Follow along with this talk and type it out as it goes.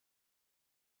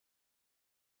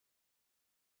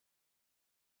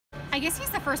I guess he's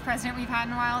the first president we've had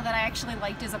in a while that I actually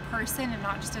liked as a person and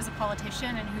not just as a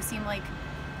politician, and who seemed like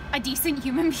a decent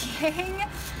human being,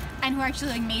 and who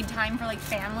actually like made time for like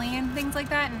family and things like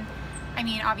that. And I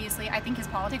mean, obviously, I think his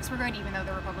politics were good, even though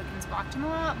the Republicans blocked him a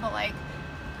lot. But like,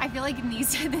 I feel like in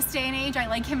this day and age, I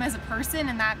like him as a person,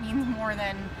 and that means more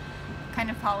than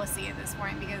kind of policy at this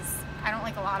point, because I don't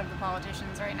like a lot of the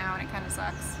politicians right now, and it kind of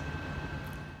sucks.